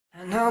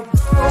All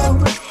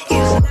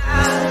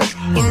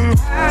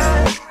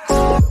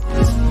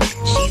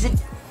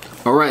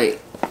right,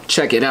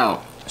 check it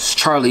out. It's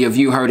Charlie of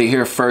You Heard It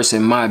Here First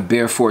in my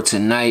beer for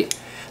tonight.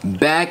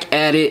 Back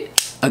at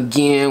it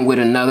again with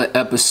another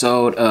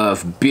episode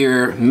of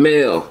Beer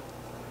Mail.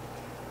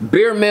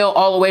 Beer Mail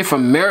all the way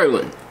from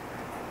Maryland.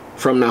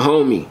 From the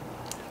homie.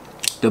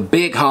 The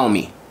big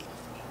homie.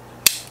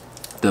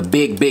 The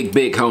big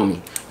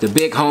homie. The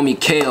big homie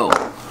Kale.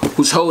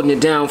 Who's holding it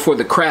down for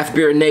the craft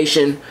beer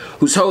nation.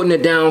 Who's holding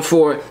it down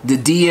for the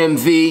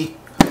DMV.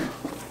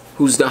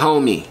 Who's the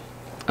homie.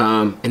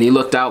 And he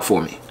looked out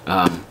for me.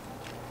 I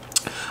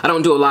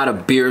don't do a lot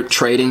of beer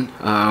trading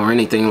or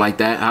anything like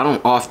that. I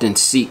don't often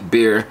seek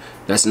beer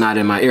that's not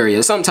in my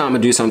area. Sometimes I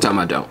do, sometimes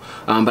I don't.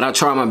 But I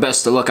try my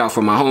best to look out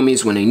for my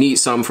homies when they need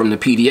something from the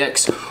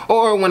PDX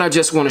or when I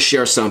just want to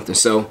share something.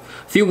 So a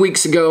few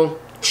weeks ago,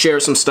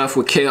 shared some stuff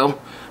with Kale.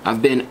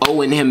 I've been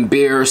owing him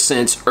beer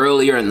since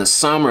earlier in the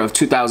summer of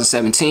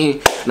 2017.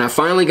 And I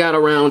finally got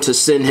around to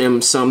send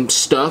him some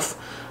stuff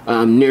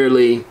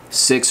nearly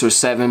 6 or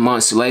 7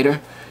 months later.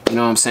 You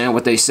know what I'm saying?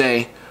 What they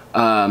say,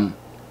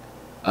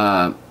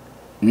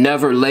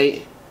 never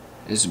late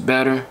is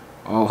better.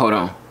 Oh, hold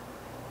on.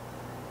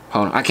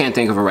 I can't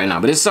think of it right now,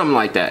 but it's something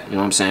like that. You know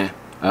what I'm saying?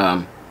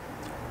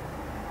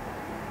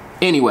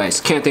 Anyways,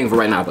 can't think of it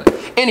right now, but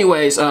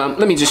anyways,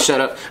 let me just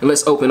shut up and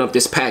let's open up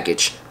this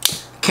package.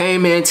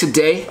 Came in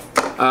today,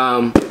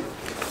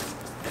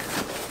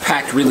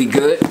 packed really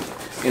good.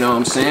 You know what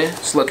I'm saying?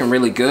 It's looking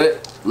really good.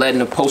 Letting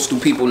the postal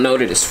people know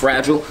that it's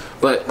fragile,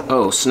 but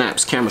oh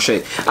snaps, camera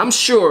shake. I'm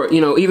sure,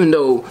 you know, even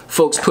though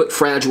folks put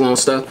fragile on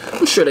stuff,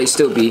 I'm sure they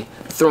still be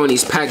throwing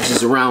these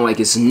packages around like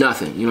it's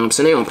nothing. You know what I'm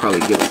saying? They don't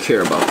probably give a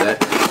care about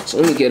that. So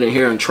let me get in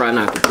here and try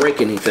not to break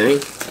anything.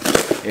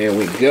 Here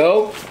we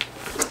go.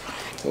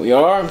 Here we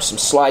are. Some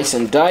slice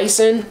and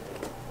dicing.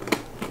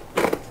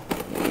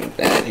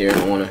 That here,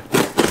 I want to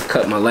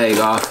cut my leg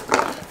off.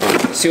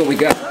 Let's see what we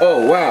got.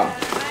 Oh wow!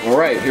 All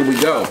right, here we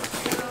go.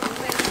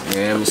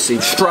 Yeah, let's see,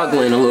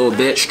 struggling a little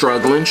bit,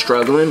 struggling,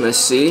 let's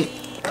see.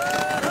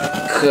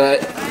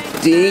 Cut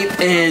deep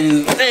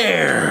in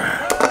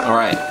there. All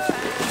right,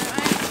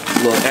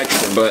 a little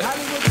extra, but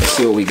let's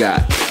see what we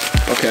got.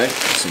 Okay,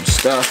 some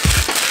stuff,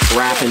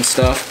 wrapping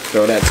stuff,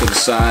 throw that to the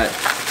side.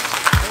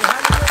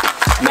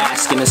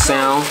 Masking the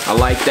sound, I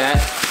like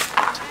that.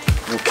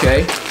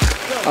 Okay,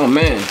 oh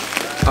man,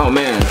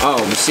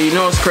 oh, see, you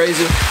know what's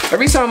crazy?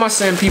 Every time I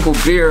send people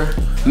beer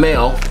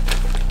mail,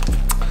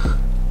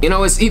 you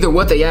know, it's either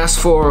what they asked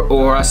for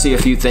or I see a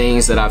few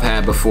things that I've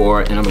had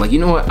before and I'm like, you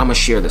know what, I'm gonna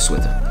share this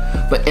with them.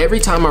 But every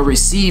time I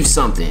receive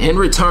something in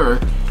return,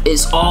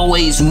 it's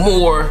always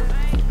more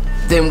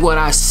than what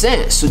I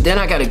sent. So then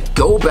I gotta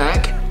go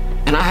back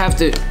and I have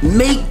to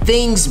make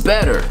things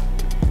better.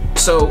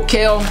 So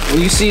Kale, when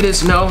you see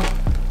this, no,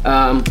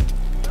 I'm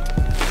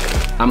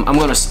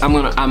gonna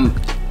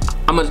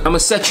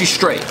set you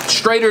straight,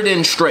 straighter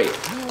than straight.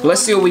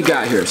 Let's see what we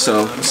got here.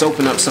 So let's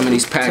open up some of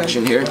these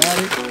packaging here.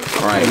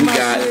 All right, we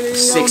got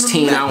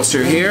 16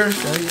 ouncer here.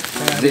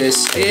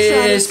 This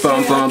is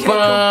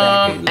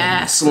Aslin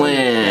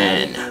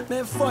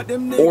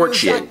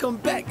Orchid,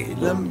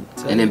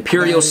 an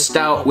imperial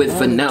stout with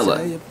vanilla.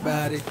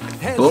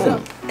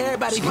 Boom. Okay,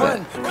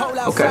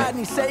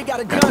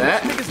 got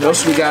that. What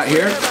else we got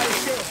here?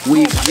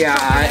 We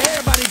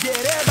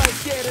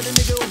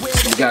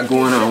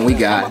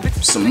got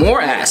some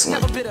more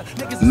Aslin.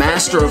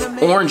 Master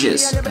of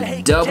Oranges,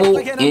 a double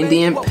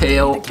Indian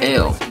Pale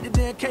Ale.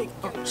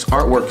 This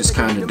artwork is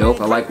kind of dope.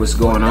 I like what's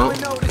going on.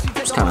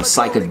 It's kind of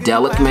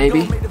psychedelic,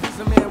 maybe.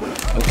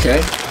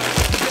 Okay.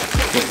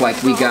 Look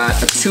like we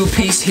got a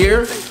 2-piece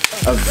here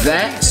of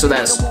that, so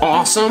that's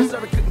awesome.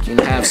 You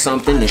can have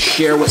something to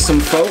share with some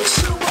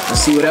folks.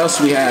 Let's see what else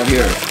we have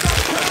here.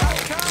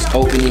 Let's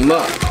open him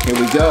up. Here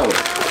we go.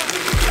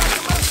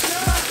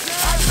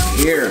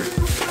 Here.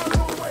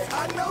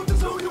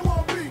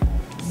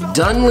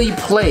 Dunley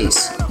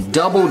Place,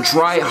 double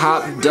dry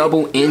hop,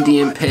 double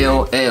Indian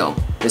Pale Ale.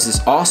 This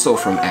is also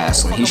from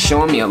Aslin. He's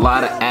showing me a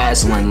lot of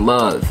Aslin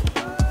love.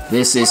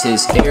 This is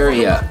his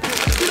area.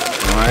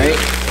 All right,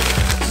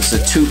 this is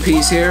a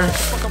 2-piece here.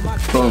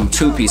 Boom,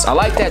 2-piece. I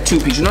like that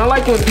 2-piece. You know, I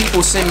like when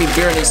people send me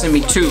beer and they send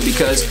me 2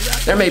 because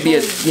there may be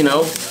a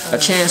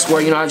chance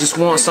where, you know, I just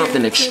want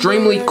something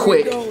extremely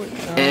quick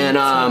and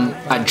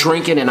I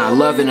drink it and I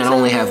love it and I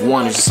only have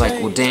one. It's just like,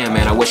 well, damn,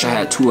 man, I wish I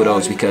had 2 of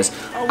those because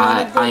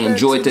I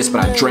enjoyed this, but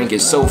I drank it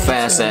so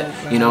fast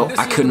that, you know,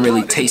 I couldn't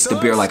really taste the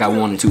beer like I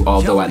wanted to,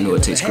 although I knew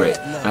it tastes great.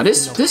 Now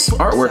this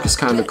artwork is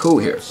kind of cool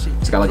here.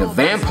 It's got like a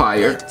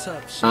vampire,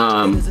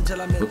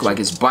 look like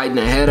it's biting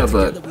the head of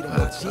a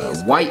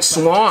white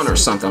swan or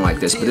something like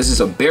this, but this is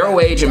a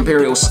barrel-aged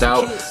imperial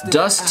stout,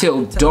 Dusk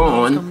Till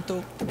Dawn,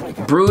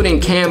 brewed and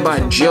canned by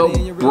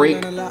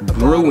Jailbreak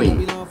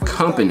Brewing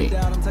Company.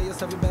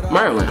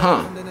 Maryland,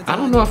 huh? I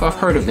don't know if I've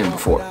heard of them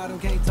before,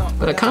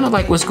 but I kind of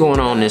like what's going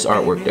on in this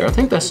artwork there. I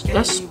think that's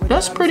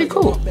pretty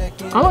cool.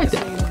 I like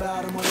that.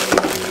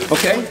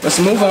 Okay, let's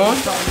move on.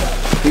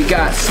 We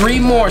got 3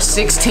 more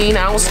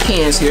 16-ounce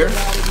cans here.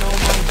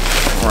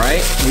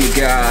 Right, we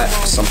got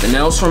something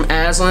else from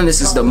Aslin.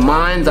 This is the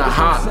Mind the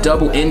Hop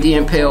Double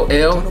Indian Pale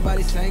Ale.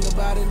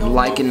 I'm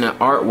liking the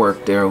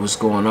artwork there. What's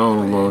going on?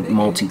 A little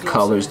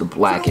multicolors, the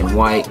black and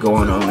white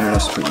going on there.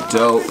 That's pretty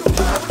dope.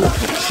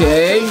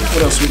 Okay,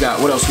 what else we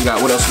got? What else we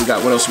got? What else we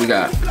got? What else we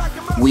got?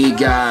 We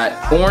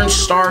got Orange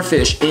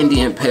Starfish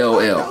Indian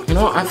Pale Ale. You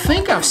know, I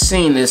think I've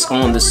seen this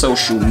on the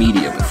social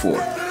media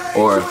before,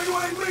 or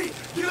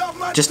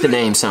just the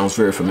name sounds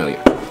very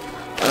familiar.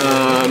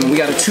 We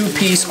got a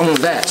 2-piece on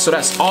that, so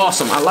that's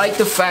awesome. I like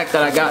the fact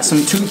that I got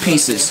some 2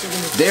 pieces.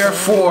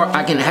 Therefore,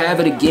 I can have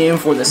it again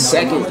for the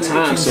second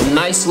time. So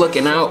nice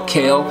looking out,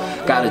 Kale.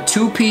 Got a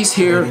 2-piece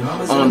here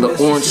on the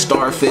Orange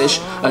Starfish,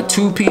 a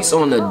 2-piece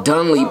on the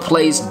Dunley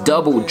Place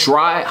Double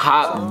Dry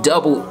Hop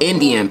Double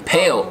Indian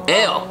Pale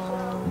Ale.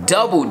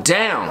 Double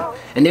down.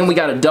 And then we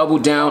got a double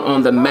down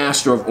on the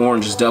Master of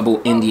Orange's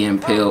Double Indian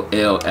Pale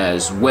Ale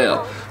as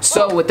well.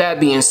 So with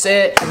that being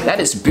said, that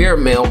is Beer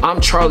Mail.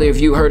 I'm Charlie.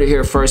 If you heard it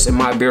here first in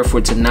my beer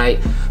for tonight,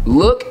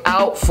 look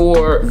out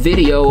for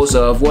videos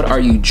of what are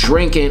you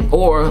drinking,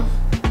 or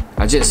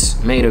I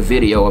just made a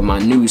video of my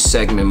new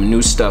segment, my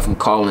new stuff I'm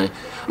calling.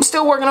 I'm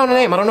still working on the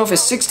name. I don't know if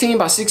it's 16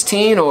 by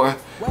 16 or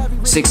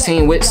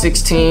 16 with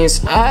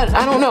 16s.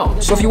 I don't know.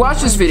 So if you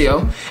watch this video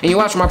and you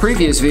watch my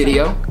previous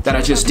video that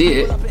I just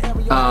did,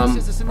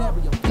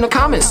 in the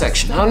comment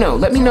section, I don't know,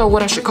 let me know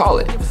what I should call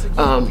it.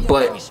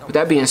 But with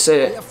that being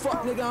said,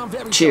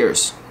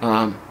 cheers.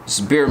 This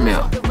is Beer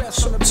Mail.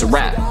 It's a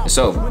wrap. It's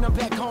over.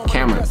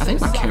 Camera. I think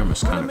my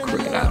camera's kind of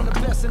crooked. I don't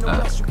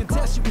know.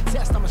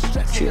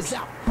 Cheers.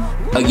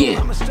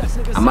 Again,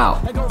 I'm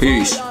out.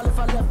 Peace.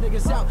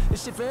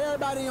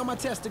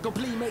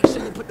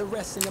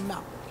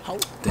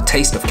 The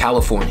taste of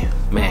California.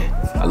 Man,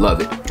 I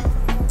love it.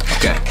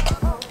 Okay.